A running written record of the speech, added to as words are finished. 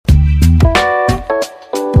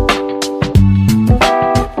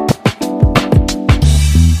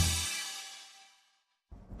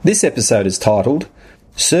This episode is titled,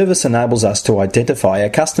 Service Enables Us to Identify Our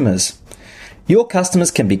Customers. Your customers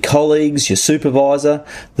can be colleagues, your supervisor,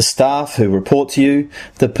 the staff who report to you,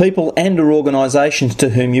 the people and or organisations to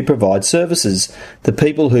whom you provide services, the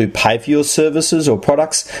people who pay for your services or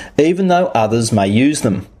products, even though others may use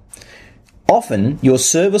them. Often, your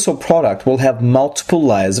service or product will have multiple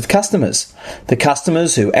layers of customers. The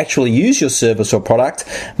customers who actually use your service or product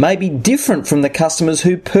may be different from the customers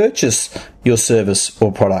who purchase your service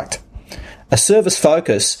or product. A service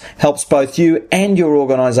focus helps both you and your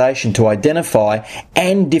organisation to identify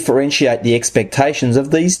and differentiate the expectations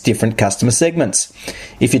of these different customer segments.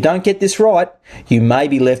 If you don't get this right, you may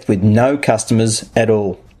be left with no customers at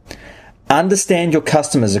all. Understand your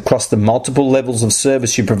customers across the multiple levels of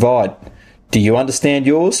service you provide. Do you understand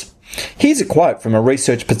yours? Here's a quote from a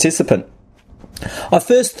research participant. I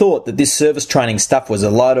first thought that this service training stuff was a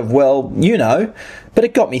load of, but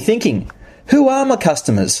it got me thinking, who are my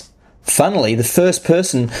customers? Funnily, the first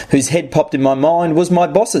person whose head popped in my mind was my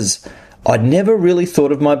boss's. I'd never really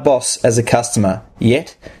thought of my boss as a customer,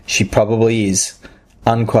 yet she probably is.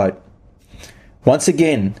 Unquote. Once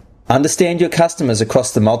again, understand your customers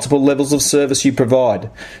across the multiple levels of service you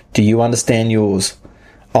provide. Do you understand yours?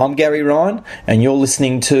 I'm Gary Ryan, and you're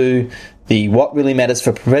listening to the What Really Matters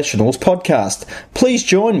for Professionals podcast. Please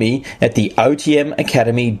join me at the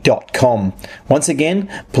otmacademy.com. Once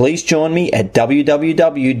again, please join me at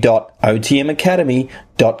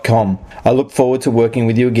www.otmacademy.com. I look forward to working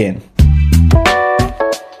with you again.